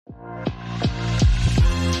Hello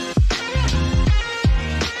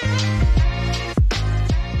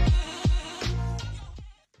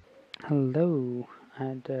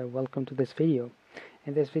and welcome to this video.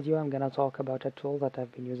 In this video I'm gonna talk about a tool that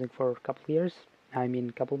I've been using for a couple years,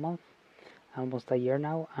 couple months, almost a year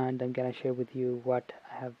now, and I'm gonna share with you what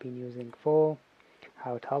I have been using for,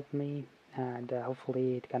 how it helped me, and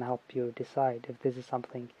hopefully it can help you decide if this is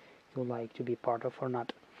something you like to be part of or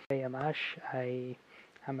not. I am Ash. I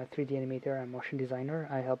am a 3D animator and motion designer.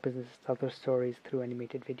 I help businesses tell their stories through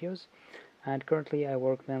animated videos, and currently I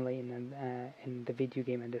work mainly in the video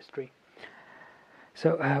game industry.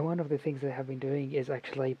 So one of the things I have been doing is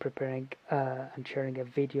actually preparing and sharing a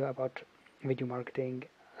video about video marketing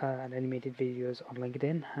and animated videos on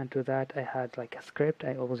LinkedIn, and to that I had like a script.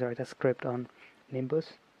 I always write a script on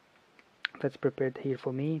Nimbus that's prepared here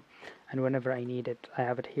for me, and whenever I need it I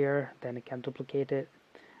have it here, then I can duplicate it,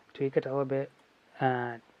 tweak it a little bit,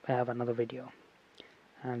 and I have another video,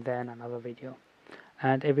 and then another video,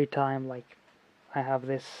 and every time like I have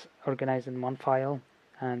this organized in one file,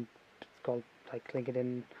 and it's called like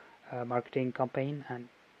LinkedIn marketing campaign, and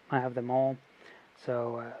I have them all.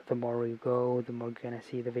 So the more you go, the more you're gonna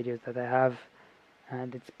see the videos that I have,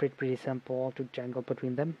 and it's pretty simple to juggle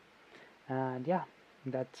between them. And yeah,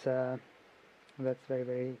 that's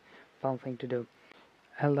very fun thing to do.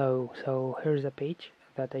 Hello, so here's a page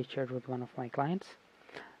that I shared with one of my clients,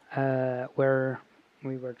 where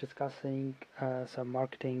we were discussing some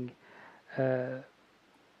marketing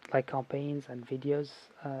like campaigns and videos.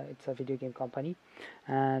 It's a video game company,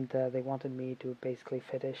 and they wanted me to basically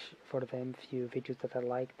fetish for them few videos that I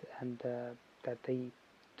liked, and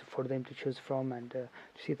for them to choose from, and to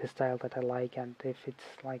see the style that I like, and if it's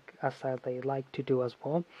like a style they like to do as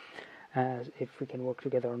well, if we can work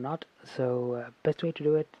together or not. So best way to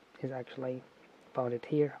do it is actually found it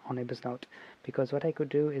here on Nimbus Note, because what I could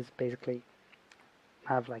do is basically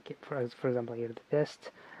have like for example here the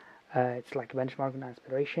test. It's like benchmark and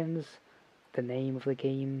aspirations, the name of the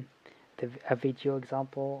game, a video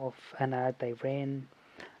example of an ad they ran,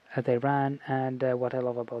 and what I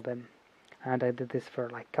love about them. And I did this for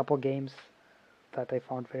like a couple games that I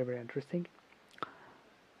found very interesting.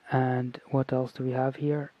 And what else do we have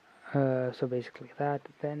here? So basically that.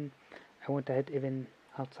 Then I went ahead even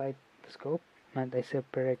outside the scope, and I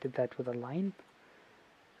separated that with a line.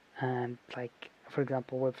 And like, for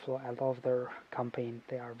example, Webflow, I love their campaign.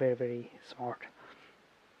 They are very smart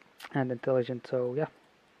and intelligent. So yeah,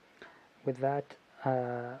 with that,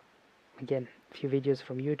 again, a few videos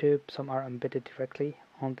from YouTube. Some are embedded directly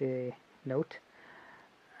on the note,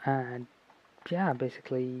 and yeah,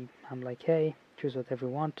 basically I'm like, hey, choose whatever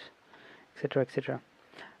you want, etc.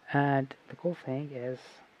 And the cool thing is,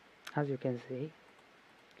 as you can see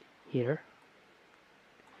here,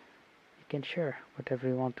 you can share whatever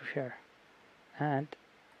you want to share. And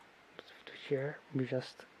to share, you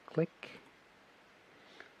just click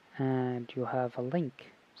and you have a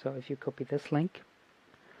link. So if you copy this link,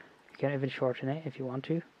 you can even shorten it if you want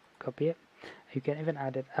to copy it. You can even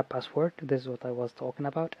add it a password. This is what I was talking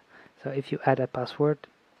about. So if you add a password,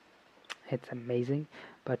 it's amazing.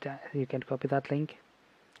 But you can copy that link.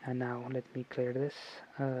 And now let me clear this.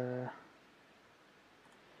 Yeah.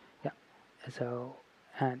 So,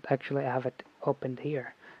 and actually I have it opened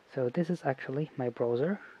here. So this is actually my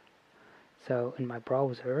browser. So in my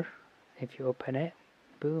browser, if you open it,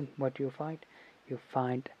 boom, what do you find? You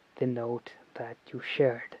find the note that you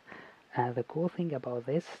shared. And the cool thing about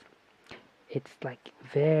this, it's like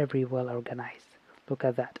very well organized. Look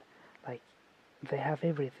at that. Like they have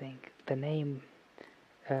everything. The name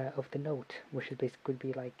of the note, which is basically could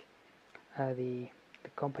be like the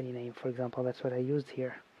company name, for example. That's what I used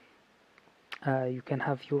here. You can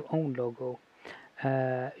have your own logo.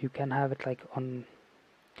 You can have it like on,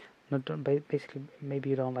 not basically,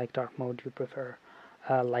 maybe you don't like dark mode, you prefer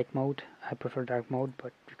light mode. I prefer dark mode,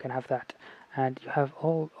 but you can have that. And you have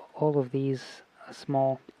all of these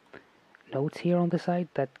small notes here on the side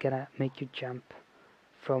that gonna make you jump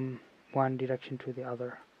from one direction to the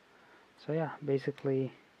other. So yeah,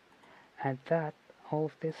 basically, and that, all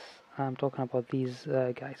of this, I'm talking about these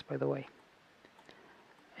guys, by the way.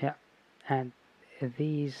 Yeah, and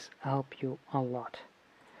these help you a lot,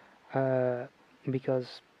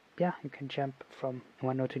 because yeah, you can jump from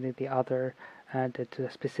one note to the other, and to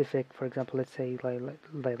a specific, for example, let's say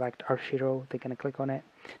they liked Arshiro, they're gonna click on it,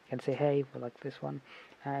 you can say, hey, we like this one,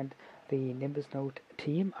 and the Nimbus Note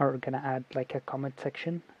team are gonna add like a comment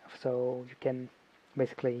section, so you can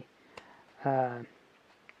basically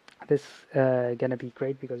this gonna be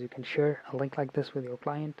great because you can share a link like this with your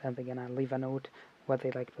client, and they're gonna leave a note what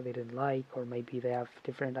they liked, what they didn't like, or maybe they have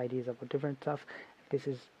different ideas about different stuff. This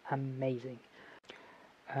is amazing.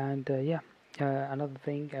 And another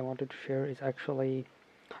thing I wanted to share is actually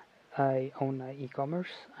I own e-commerce,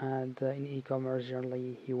 and in e-commerce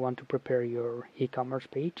generally you want to prepare your e-commerce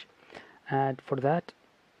page, and for that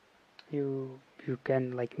you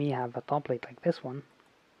can, like me, have a template like this one.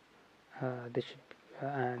 This should,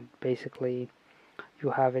 and basically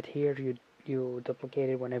you have it here. You duplicate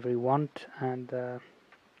it whenever you want, and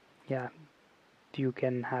yeah, you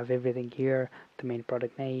can have everything here. The main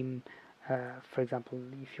product name, for example,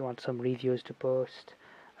 if you want some reviews to post,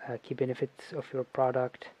 key benefits of your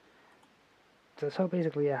product. So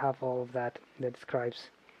basically, I have all of that describes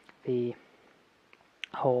the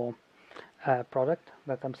whole product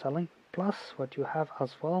that I'm selling. Plus, what you have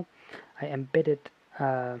as well, I embedded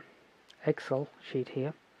Excel sheet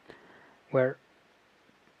here where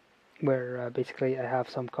basically I have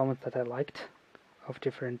some comments that I liked of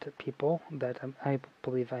different people that I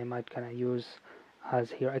believe I might gonna use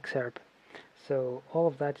as here excerpt. So all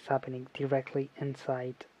of that is happening directly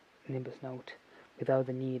inside Nimbus Note without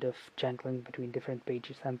the need of jangling between different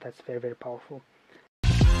pages, and that's very, very powerful.